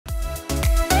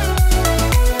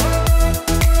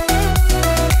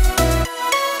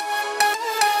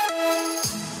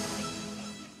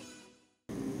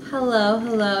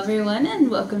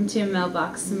welcome to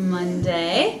Mailbox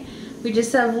Monday. We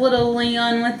just have little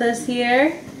Leon with us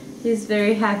here. He's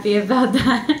very happy about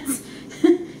that.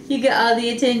 You get all the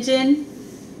attention?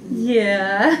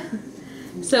 Yeah.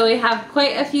 So we have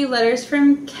quite a few letters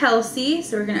from Kelsey,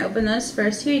 so we're going to open those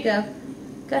first. Here you go.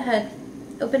 Go ahead.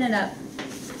 Open it up.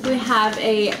 We have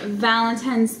a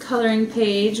Valentine's coloring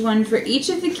page, one for each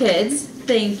of the kids.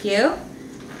 Thank you.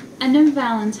 And a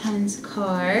Valentine's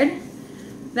card.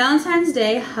 Valentine's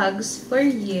Day hugs for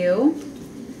you.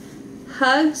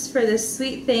 Hugs for the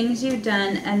sweet things you've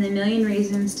done and the million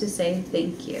reasons to say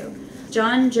thank you.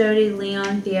 John, Jody,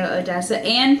 Leon, Theo, Odessa,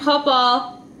 and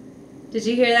Papa. Did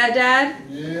you hear that, Dad?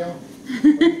 Yeah.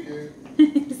 Thank you.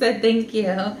 He said thank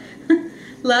you.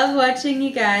 Love watching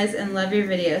you guys and love your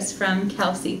videos, from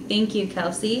Kelsey. Thank you,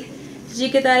 Kelsey. Did you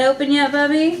get that open yet,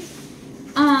 Bubby?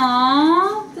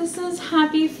 Aww, this is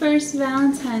happy first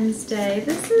Valentine's Day.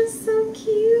 This is so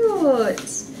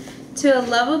cute. To a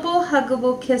lovable,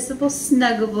 huggable, kissable,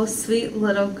 snuggable, sweet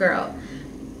little girl.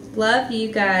 Love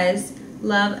you guys.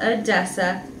 Love,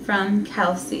 Odessa, from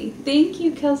Kelsey. Thank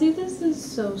you, Kelsey. This is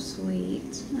so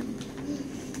sweet.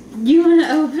 You want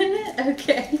to open it?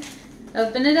 Okay.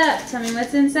 Open it up. Tell me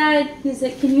what's inside. He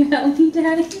said, can you help me,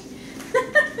 Daddy?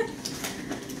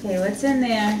 Okay, what's in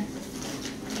there?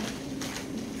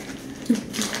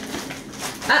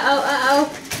 Uh-oh, uh-oh.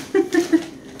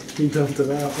 He dumped it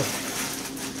out.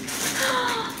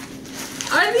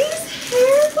 Are these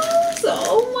hair bows?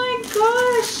 Oh my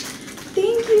gosh.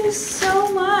 Thank you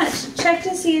so much. Check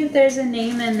to see if there's a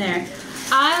name in there.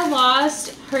 I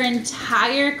lost her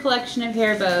entire collection of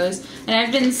hair bows, and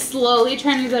I've been slowly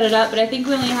trying to build it up, but I think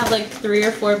we only have like 3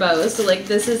 or 4 bows, so like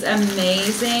this is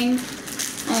amazing.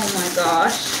 Oh my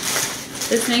gosh.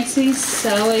 This makes me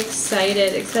so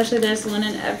excited, especially there's one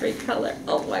in every color.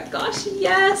 Oh my gosh,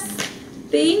 yes.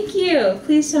 Thank you.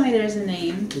 Please tell me there's a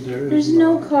name. There's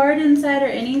no card inside or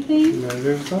anything? No,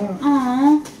 there's not.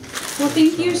 Aww. Well,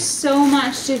 thank you so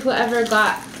much to whoever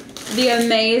got the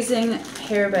amazing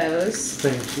hair bows.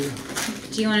 Thank you.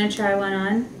 Do you want to try one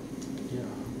on? Yeah.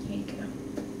 Here you go.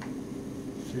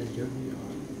 Here you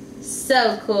go.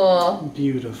 So cool.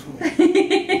 Beautiful.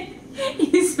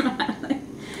 He's smiling.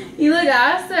 You look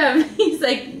awesome. He's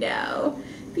like, no.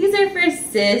 These are for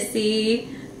Sissy.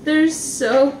 They're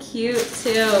so cute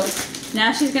too.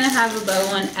 Now she's gonna have a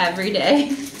bow on every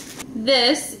day.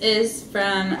 This is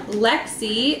from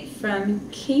Lexi from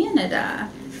Canada.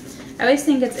 I always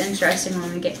think it's interesting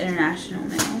when we get international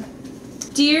mail.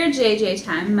 Dear JJ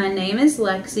Time, my name is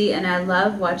Lexi and I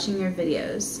love watching your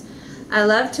videos. I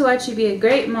love to watch you be a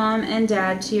great mom and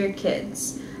dad to your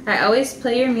kids. I always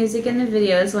play your music in the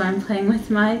videos while I'm playing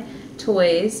with my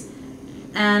toys,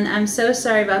 and I'm so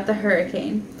sorry about the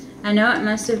hurricane. I know it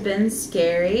must have been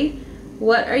scary.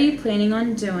 What are you planning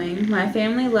on doing? My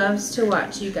family loves to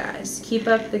watch you guys. Keep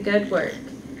up the good work.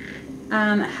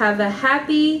 Have a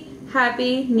happy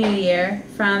New Year,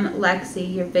 from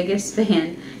Lexi, your biggest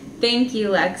fan. Thank you,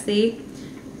 Lexi.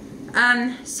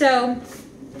 So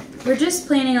we're just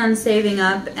planning on saving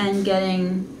up and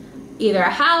getting either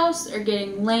a house or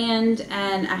getting land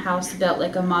and a house built,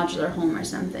 like a modular home or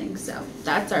something. So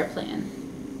that's our plan.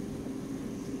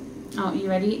 Oh, you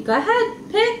ready? Go ahead,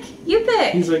 pick. You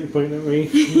pick. He's like pointing at me.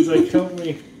 He's like, help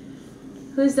me.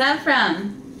 Who's that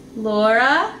from?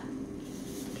 Laura?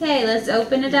 Okay, let's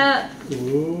open it up.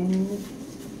 Ooh.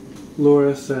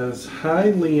 Laura says,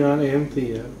 hi Leon and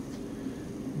Theo.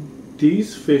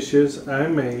 These fishes I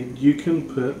made you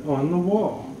can put on the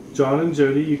wall. John and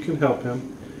Jody, you can help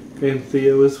him. And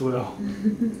Theo as well.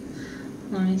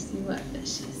 Let me see what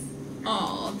fishes.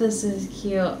 Oh, this is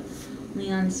cute.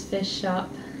 Leon's fish shop.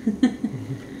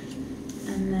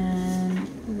 And then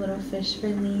a little fish for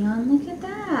Leon. Look at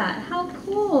that. How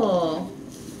cool.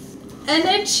 And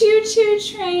a choo-choo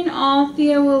train. Oh,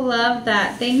 Theo will love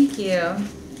that. Thank you.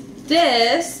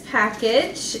 This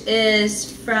package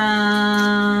is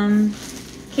from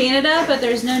Canada, but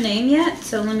there's no name yet.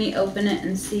 So let me open it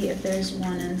and see if there's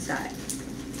one inside.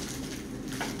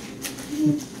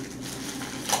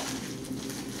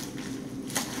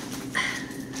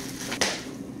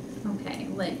 Okay,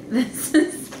 like this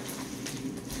is...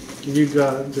 You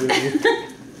got it, dude.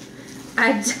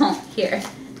 I don't. Here,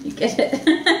 you get it.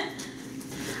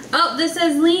 Oh, this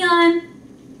says Leon.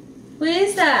 What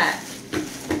is that?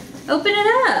 Open it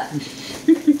up.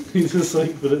 He just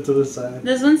like put it to the side.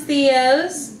 This one's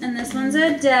Theo's, and this one's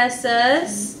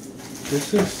Odessa's.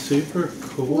 This is super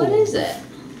cool. What is it?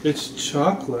 It's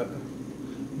chocolate,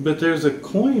 but there's a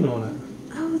coin on it.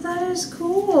 Oh, that is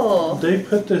cool. They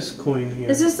put this coin here.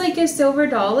 Is this like a silver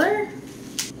dollar?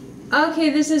 Okay,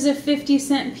 this is a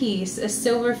 50-cent piece. A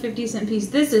silver 50-cent piece.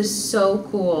 This is so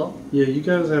cool. Yeah, you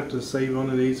guys have to save one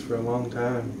of these for a long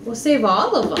time. We'll save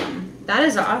all of them. That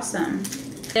is awesome.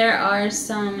 There are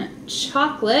some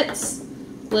chocolates.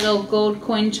 Little gold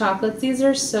coin chocolates. These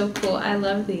are so cool. I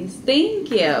love these. Thank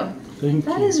you. Thank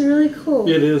you. That is really cool.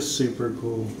 It is super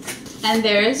cool. And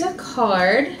there is a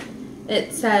card.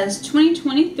 It says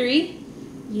 2023,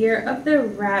 Year of the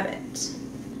Rabbit.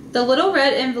 The little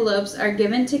red envelopes are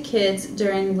given to kids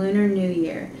during Lunar New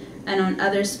Year and on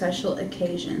other special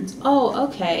occasions. Oh,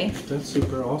 okay. That's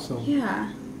super awesome.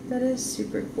 Yeah, that is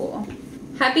super cool.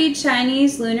 Happy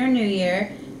Chinese Lunar New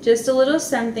Year. Just a little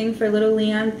something for little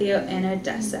Leon, Theo, and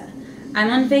Odessa. I'm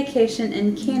on vacation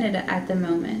in Canada at the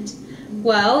moment.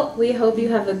 Well, we hope you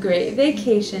have a great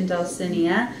vacation,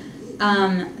 Dulcinea.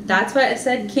 That's why I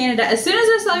said Canada. As soon as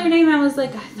I saw your name, I was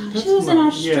like, I thought she was in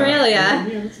Australia. Yeah,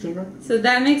 that's different. So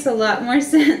that makes a lot more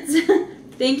sense.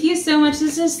 Thank you so much.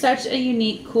 This is such a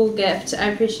unique, cool gift. I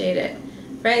appreciate it.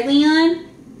 Right, Leon?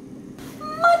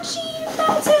 Mochi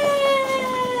Mountain!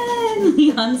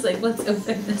 Leon's like, let's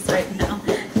open this right now.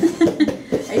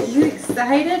 Are you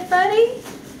excited, buddy?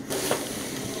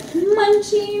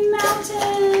 Munchie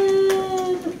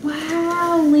Mountain!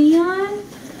 Wow, Leon?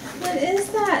 What is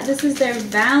that? This is their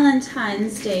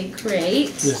Valentine's Day crate.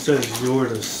 It says you're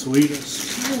the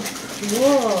sweetest. Oh,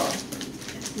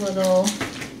 cool. Little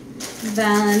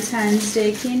Valentine's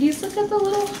Day candies. Look at the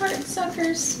little heart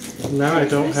suckers. Now I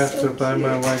don't They're have so to buy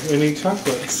my cute. wife any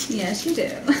chocolates. Yes, you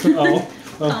do. Oh.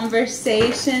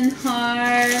 Conversation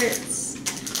hearts.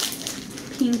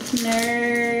 Pink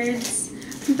nerds.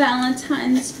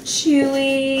 Valentine's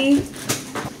chewy.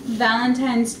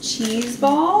 Valentine's cheese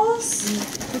balls.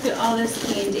 Look at all this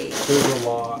candy. There's a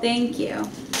lot. Thank you.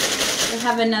 We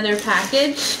have another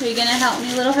package. Are you gonna help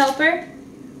me, little helper?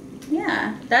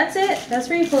 Yeah, that's it. That's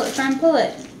where you pull it from. Pull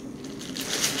it.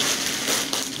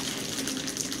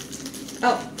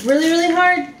 Oh, really, really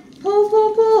hard. Pull,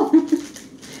 pull, pull.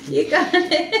 You got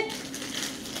it.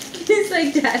 He's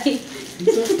like, Daddy.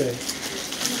 It's okay.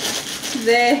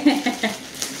 There.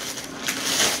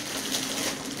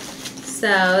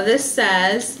 So this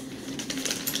says,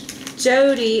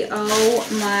 Jody, oh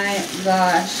my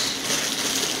gosh.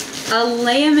 A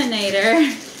laminator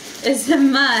is a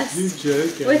must. You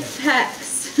joking. With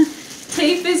text.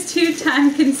 Tape is too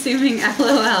time consuming,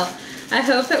 LOL. I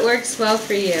hope it works well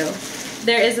for you.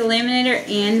 There is a laminator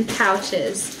and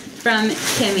pouches from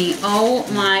Kimmy. Oh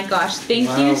my gosh.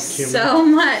 Thank you so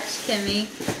much, Kimmy.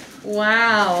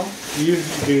 Wow. You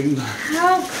do.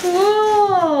 How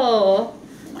cool.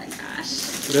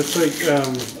 That's like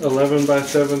 11 by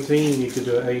 17. You could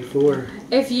do an A4.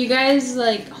 If you guys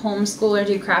like homeschool or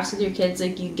do crafts with your kids,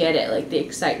 like you get it. Like the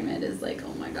excitement is like,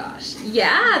 oh my gosh.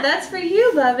 Yeah, that's for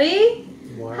you, Bubby.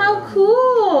 Wow. How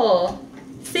cool.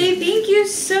 Say thank you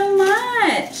so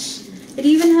much. It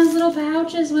even has little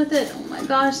pouches with it. Oh my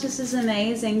gosh, this is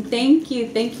amazing. Thank you,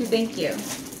 thank you, thank you.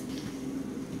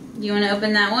 You want to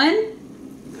open that one?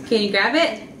 Can you grab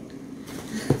it?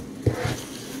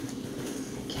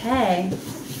 Okay.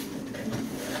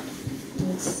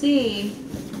 Let's see.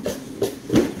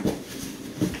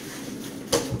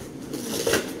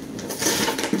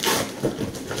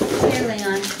 Here,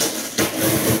 Leon.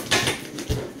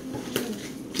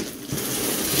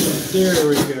 There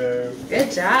we go.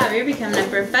 Good job. You're becoming a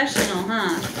professional,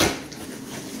 huh?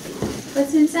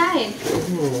 What's inside?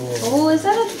 Oh, is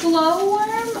that a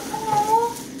glowworm?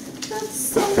 Oh, that's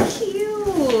so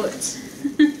cute.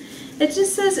 It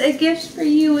just says a gift for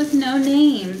you with no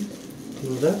name.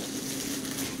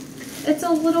 It's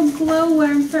a little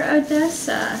glowworm for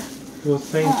Odessa. Well,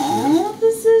 thank you. Oh,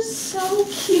 this is so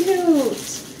cute.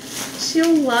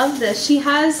 She'll love this. She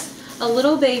has a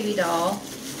little baby doll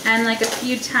and like a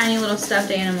few tiny little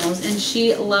stuffed animals, and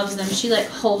she loves them. She like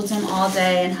holds them all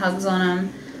day and hugs on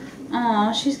them.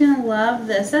 Oh, she's gonna love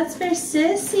this. That's for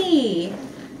Sissy.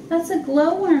 That's a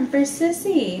glowworm for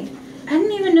Sissy. I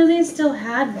didn't even know they still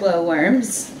had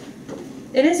glowworms.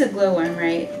 It is a glowworm,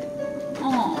 right?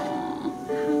 Aw,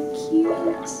 how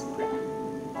cute.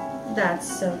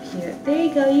 That's so cute. There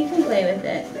you go, you can play with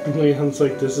it. Leon's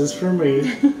like, this is for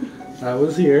me. I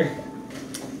was here.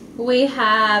 We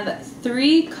have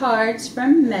 3 cards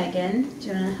from Megan. Do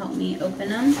you want to help me open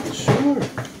them? Sure.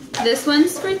 This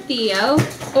one's for Theo.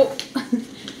 Oh,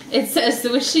 it says,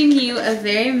 wishing you a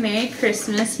very Merry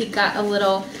Christmas. He got a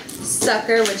little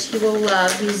sucker, which he will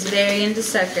love. He's very into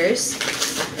suckers.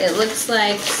 It looks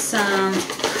like some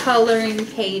coloring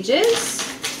pages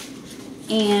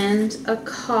and a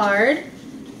card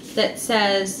that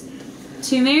says,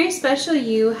 To Merry Special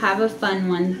You, have a fun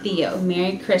one, Theo.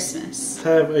 Merry Christmas.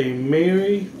 Have a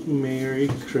Merry, Merry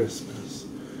Christmas.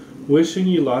 Wishing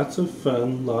you lots of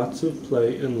fun, lots of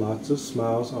play, and lots of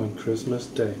smiles on Christmas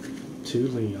Day. To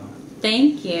Leon.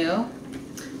 Thank you.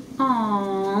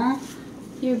 Aww.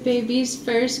 Your baby's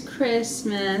first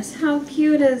Christmas. How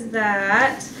cute is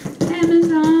that?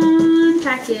 Amazon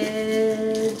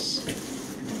package.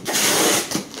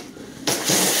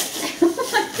 Oh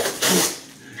my God.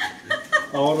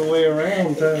 All the way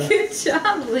around, huh? Good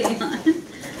job, Leon. Is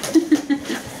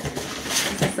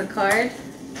this a card?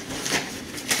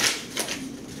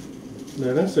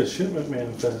 No, that's a shipment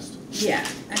manifest. Yeah,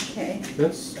 okay.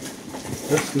 That's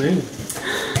new.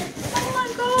 Oh my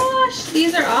gosh.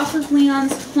 These are off of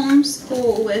Leon's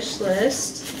homeschool wish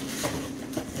list.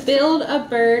 Build a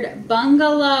bird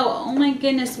bungalow. Oh my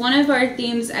goodness. One of our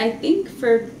themes, I think,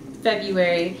 for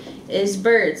February is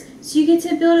birds. So you get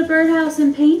to build a birdhouse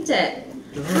and paint it.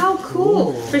 Oh, how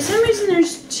cool. For some reason,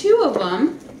 there's 2 of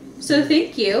them. So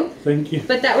thank you. Thank you.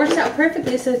 But that works out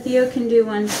perfectly, so Theo can do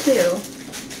one too.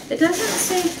 It doesn't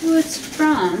say who it's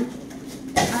from.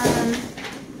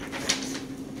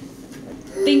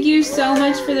 Thank you so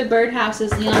much for the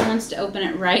birdhouses. Leon wants to open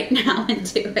it right now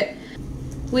and do it.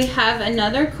 We have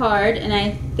another card, and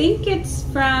I think it's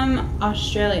from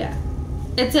Australia.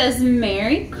 It says,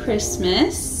 Merry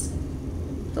Christmas.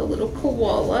 The little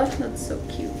koala. That's so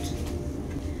cute.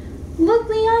 Look,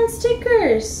 Leon,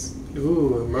 stickers.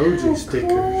 Ooh, emoji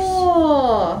stickers.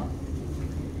 Cool.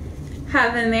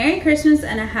 Have a Merry Christmas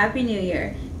and a Happy New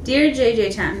Year. Dear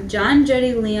JJ Time, John,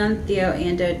 Jody, Leon, Theo,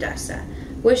 and Odessa.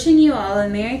 Wishing you all a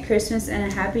Merry Christmas and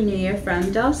a Happy New Year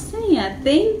from Dulcinea.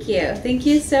 Thank you. Thank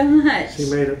you so much. She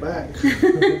made it back.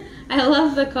 I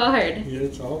love the card. Yeah,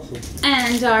 it's awesome.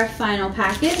 And our final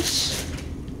package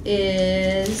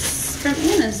is from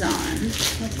Amazon.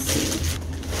 Let's see.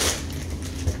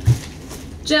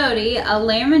 Jody, a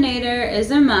laminator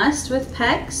is a must with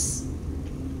PEX.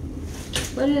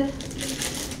 What is...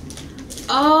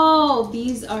 Oh,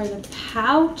 these are the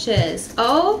pouches.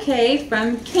 Okay,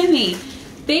 from Kimmy.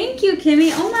 Thank you,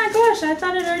 Kimmy. Oh my gosh, I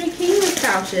thought it already came with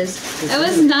pouches. I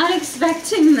was not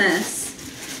expecting this.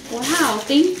 Wow,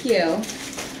 thank you.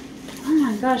 Oh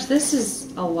my gosh, this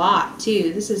is a lot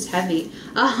too. This is heavy.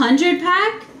 100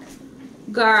 pack?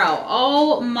 Girl,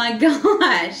 oh my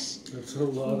gosh. That's a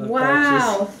lot of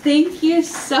wow, pouches. Thank you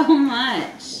so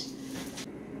much.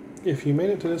 If you made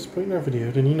it to this point in our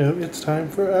video, then you know it's time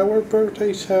for our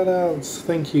birthday shout-outs.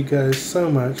 Thank you guys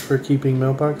so much for keeping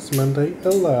Mailbox Monday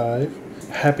alive.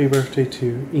 Happy birthday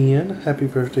to Ian. Happy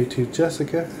birthday to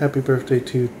Jessica. Happy birthday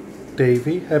to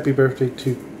Davey. Happy birthday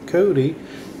to Cody.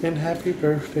 And happy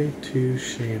birthday to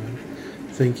Shannon.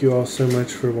 Thank you all so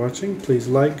much for watching. Please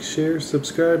like, share,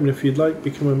 subscribe, and if you'd like,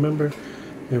 become a member.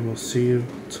 And we'll see you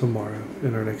tomorrow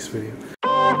in our next video.